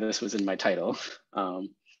is why this was in my title.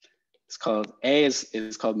 It's called, A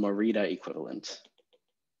is called Morita equivalent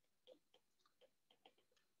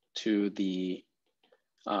to the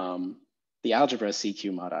algebra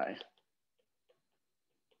CQ mod I.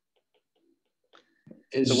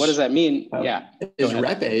 So what does that mean? Yeah. Is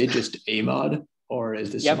rep A just A mod, or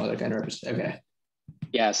is this some other kind of representation? Okay.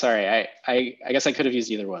 Yeah, sorry. I guess I could have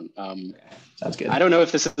used either one. Sounds good. I don't know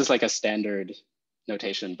if this is like a standard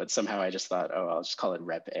notation, but somehow I just thought, oh, I'll just call it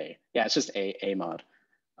rep A. Yeah, it's just A mod.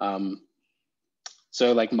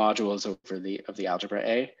 So like modules over of the algebra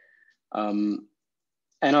A. And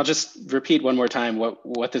I'll just repeat one more time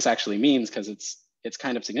what this actually means, because it's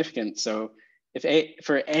kind of significant. So if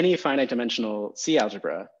for any finite dimensional C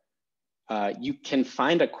algebra, you can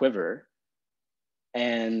find a quiver,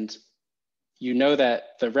 and you know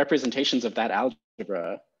that the representations of that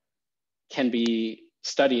algebra can be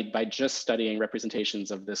studied by just studying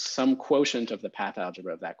representations of this some quotient of the path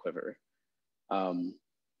algebra of that quiver.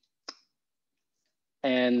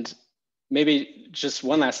 And maybe just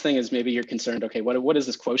one last thing is maybe you're concerned, okay, what does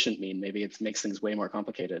this quotient mean? Maybe it makes things way more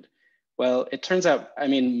complicated. Well, it turns out, I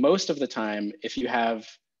mean, most of the time, if you have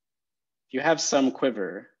some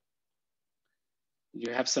quiver,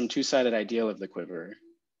 you have some two-sided ideal of the quiver,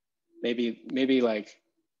 maybe like,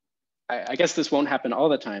 I guess this won't happen all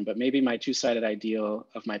the time, but maybe my two-sided ideal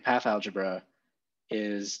of my path algebra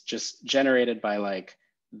is just generated by like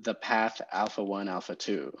the path alpha 1, alpha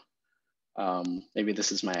 2. Maybe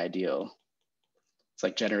this is my ideal. It's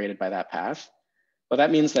like generated by that path. Well,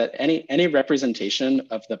 that means that any representation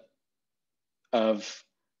of the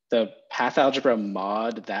path algebra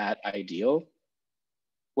mod that ideal,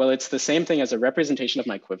 well, it's the same thing as a representation of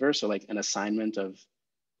my quiver. So like an assignment of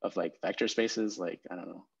like vector spaces, like, I don't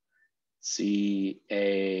know, C,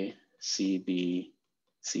 A, C, B,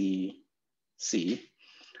 C, C,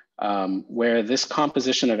 where this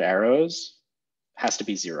composition of arrows has to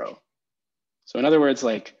be 0. So in other words,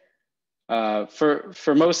 like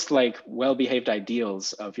for most like well-behaved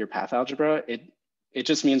ideals of your path algebra, it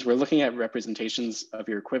just means we're looking at representations of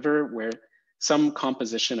your quiver where some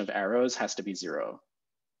composition of arrows has to be 0.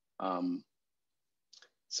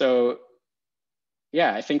 So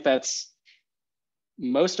yeah, I think that's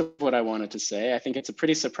most of what I wanted to say. I think it's a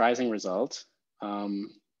pretty surprising result.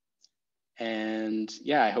 And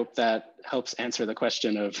yeah, I hope that helps answer the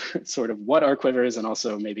question of sort of what are quivers and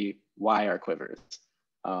also maybe why are quivers.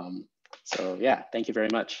 So yeah, thank you very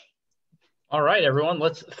much. All right, everyone,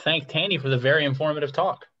 let's thank Tanny for the very informative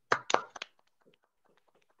talk.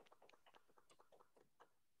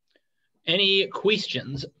 Any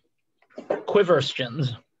questions?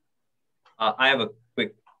 Quiverstions? I have a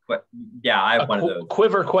quick, I have one of those.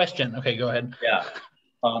 Quiver question. Okay, go ahead. Yeah.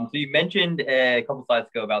 So you mentioned a couple slides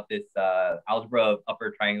ago about this algebra of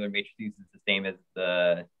upper triangular matrices is the same as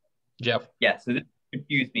the... Jeff. Yeah, so this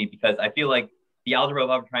confused me because I feel like the algebra of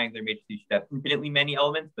upper triangular matrices should have infinitely many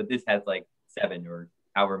elements, but this has like 7 or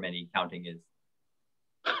however many counting is.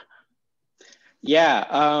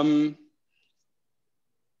 Yeah.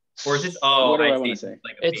 Or is this, oh, what do I see. want to say?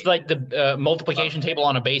 It's like the multiplication table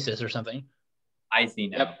on a basis or something. I see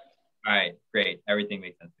now. Yep. All right, great. Everything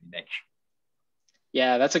makes sense to me. Thanks.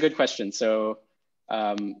 Yeah, that's a good question. So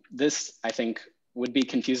this, I think, would be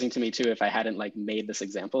confusing to me too if I hadn't like made this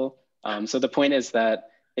example. So the point is that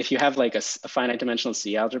if you have like a finite dimensional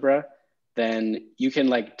C algebra, then you can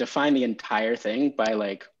like define the entire thing by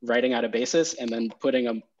like writing out a basis and then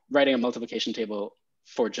writing a multiplication table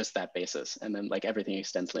for just that basis. And then like everything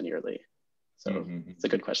extends linearly. So it's a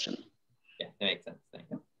good question. Yeah, that makes sense. Thank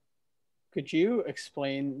you. Could you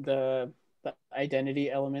explain the identity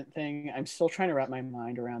element thing. I'm still trying to wrap my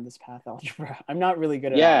mind around this path algebra. I'm not really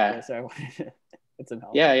good at Yeah. algebra, so I wanted to get some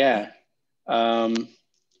help. Yeah.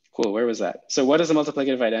 Cool. Where was that? So what is a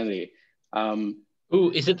multiplicative identity?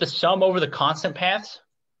 Ooh, is it the sum over the constant paths?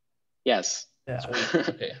 Yes. Yeah.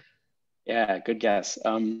 Okay. Yeah, good guess.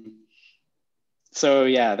 So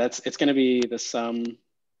yeah, it's going to be the sum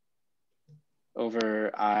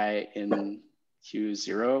over I in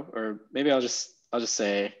Q0, or maybe I'll just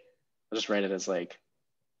write it as like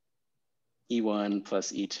E1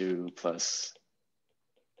 plus E2 plus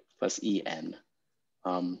En.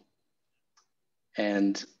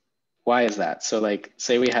 And why is that? So like,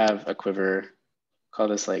 say we have a quiver, call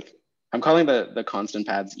this like, I'm calling the constant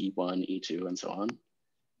paths E1, E2, and so on.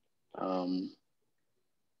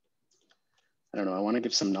 I don't know, I want to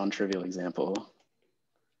give some non-trivial example.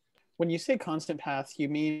 When you say constant path, you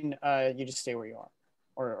mean you just stay where you are,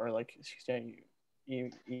 or like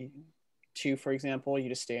E2, for example, you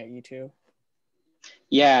just stay at E2.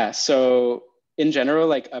 Yeah. So in general,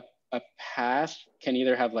 like a path can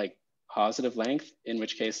either have like positive length, in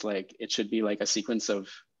which case like it should be like a sequence of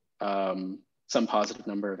some positive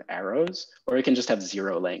number of arrows, or it can just have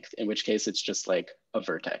 0 length, in which case it's just like a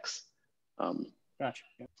vertex. Gotcha.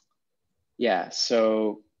 Yeah.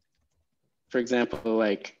 So for example,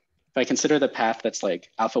 like if I consider the path that's like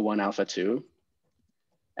alpha1, alpha2,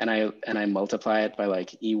 and I multiply it by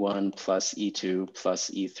like E1 plus E2 plus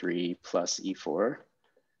E3 plus E4,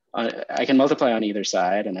 I can multiply on either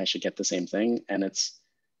side and I should get the same thing. And it's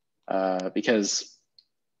because,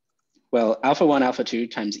 well, alpha1, alpha2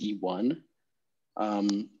 times E1,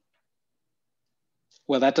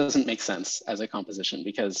 well, that doesn't make sense as a composition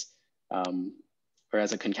because, or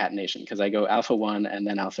as a concatenation, because I go alpha1 and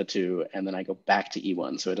then alpha2, and then I go back to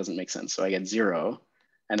E1, so it doesn't make sense. So I get 0.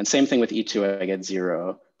 And then same thing with E2, I get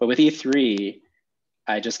 0. But with E3,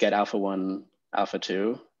 I just get alpha1,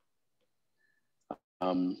 alpha2.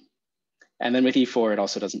 And then with E4, it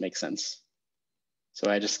also doesn't make sense. So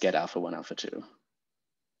I just get alpha1, alpha2.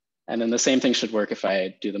 And then the same thing should work if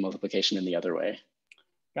I do the multiplication in the other way.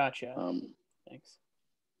 Gotcha. Thanks.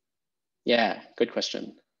 Yeah, good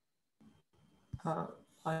question. I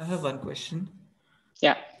have one question.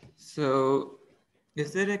 Yeah. So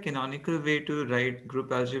is there a canonical way to write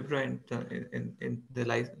group algebra in the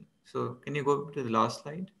license? So can you go to the last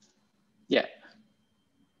slide? Yeah.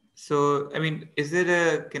 So, I mean, is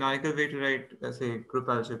there a canonical way to write, say, group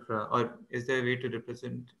algebra, or is there a way to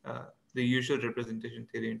represent the usual representation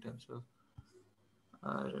theory in terms of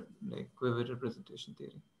like Quiver representation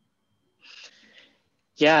theory?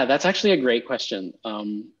 Yeah, that's actually a great question.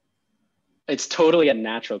 It's totally a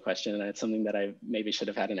natural question, and it's something that I maybe should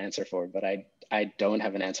have had an answer for, but I don't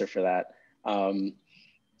have an answer for that.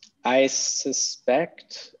 I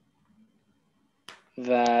suspect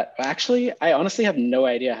that, actually, I honestly have no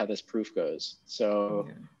idea how this proof goes. So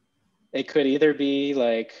it could either be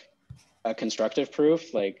like a constructive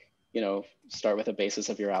proof, like, you know, start with a basis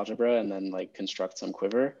of your algebra and then like construct some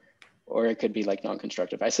quiver, or it could be like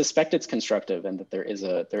non-constructive. I suspect it's constructive and that there is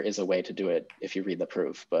a way to do it if you read the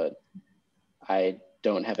proof, but I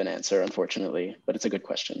don't have an answer, unfortunately, but it's a good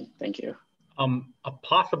question. Thank you. A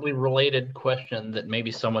possibly related question that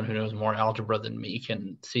maybe someone who knows more algebra than me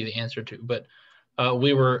can see the answer to, but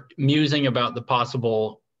we were musing about the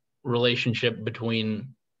possible relationship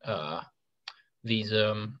between these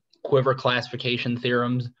Quiver classification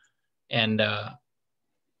theorems and Lie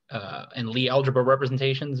algebra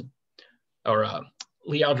representations, or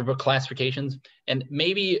Lie algebra classifications, and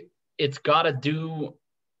maybe it's got to do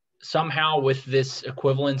somehow with this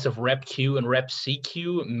equivalence of rep Q and rep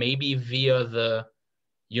CQ, maybe via the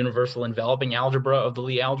universal enveloping algebra of the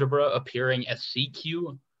Lie algebra appearing as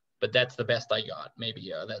CQ, but that's the best I got.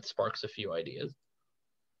 Maybe that sparks a few ideas.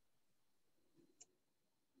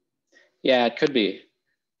 Yeah, it could be.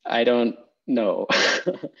 I don't know,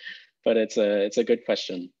 but it's a good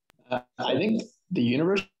question. I think the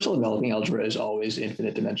universal enveloping algebra is always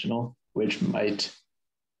infinite dimensional, which might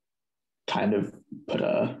kind of put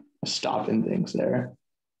a stop in things there.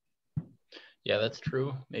 Yeah, that's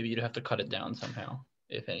true. Maybe you'd have to cut it down somehow,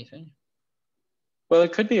 if anything. Well,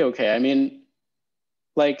 it could be okay. I mean,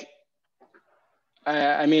 like,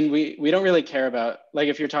 I mean, we don't really care about, like,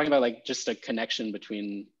 if you're talking about like just a connection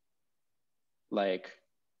between like,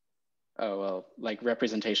 oh, well, like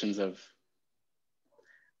representations of,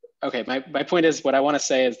 okay, my point is, what I want to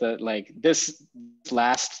say is that like this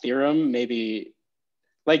last theorem, maybe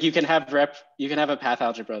like you can have a path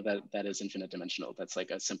algebra that is infinite dimensional. That's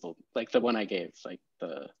like a simple, like the one I gave, like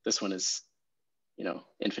this one is, you know,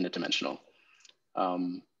 infinite dimensional.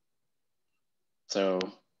 So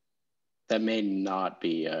that may not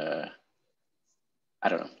be I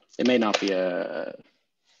don't know. It may not be a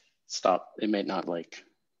stop. It may not like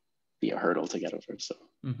be a hurdle to get over. So.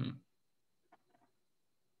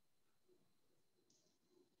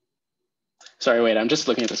 Sorry, wait, I'm just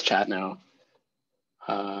looking at this chat now.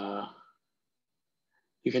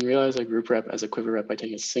 You can realize a group rep as a quiver rep by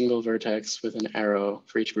taking a single vertex with an arrow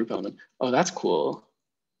for each group element. Oh, that's cool.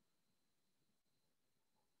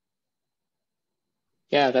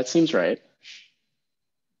 Yeah, that seems right.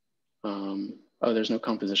 Oh, there's no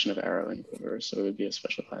composition of arrow in Quiver, so it would be a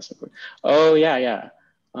special class of Quiver. Oh, yeah.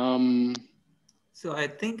 So I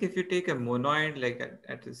think if you take a monoid like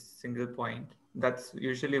at a single point, that's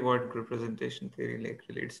usually what group representation theory like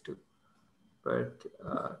relates to. But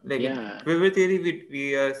in Quiver theory,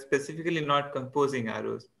 we are specifically not composing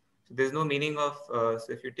arrows. So there's no meaning of, so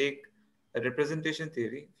if you take a representation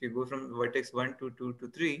theory, if you go from vertex 1 to 2 to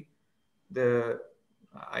 3,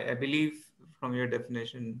 I believe from your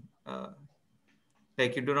definition,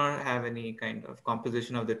 like you do not have any kind of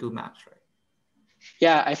composition of the two maps, right?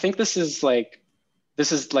 Yeah, I think this is like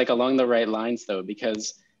along the right lines though,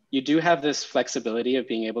 because you do have this flexibility of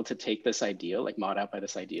being able to take this ideal, like mod out by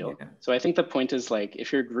this ideal. Yeah. So I think the point is like,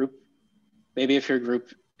 if your group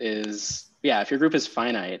is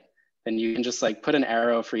finite, then you can just like put an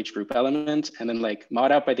arrow for each group element and then like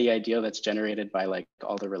mod out by the ideal that's generated by like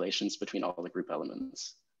all the relations between all the group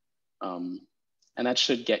elements. And that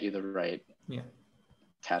should get you the right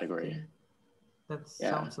category. That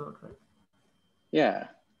sounds about right. Yeah,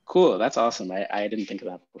 cool, that's awesome. I didn't think of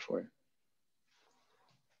that before.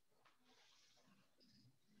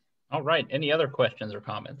 All right, any other questions or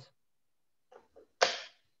comments?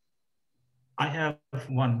 I have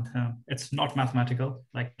one. It's not mathematical.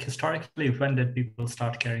 Like historically, when did people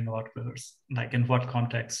start caring about quivers? Like in what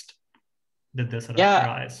context did this sort of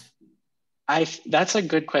arise? That's a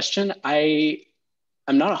good question.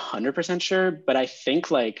 I'm not 100% sure, but I think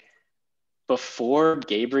like before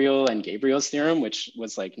Gabriel and Gabriel's theorem, which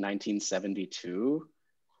was like 1972,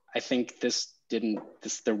 I think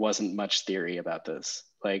there wasn't much theory about this.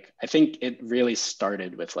 Like, I think it really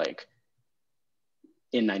started with like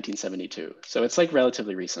in 1972. So it's like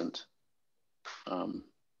relatively recent.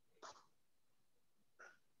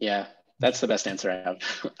 Yeah, that's the best answer I have.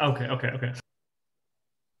 Okay.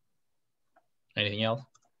 Anything else?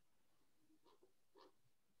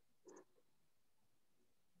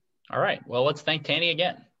 All right, well, let's thank Tanny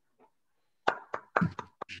again.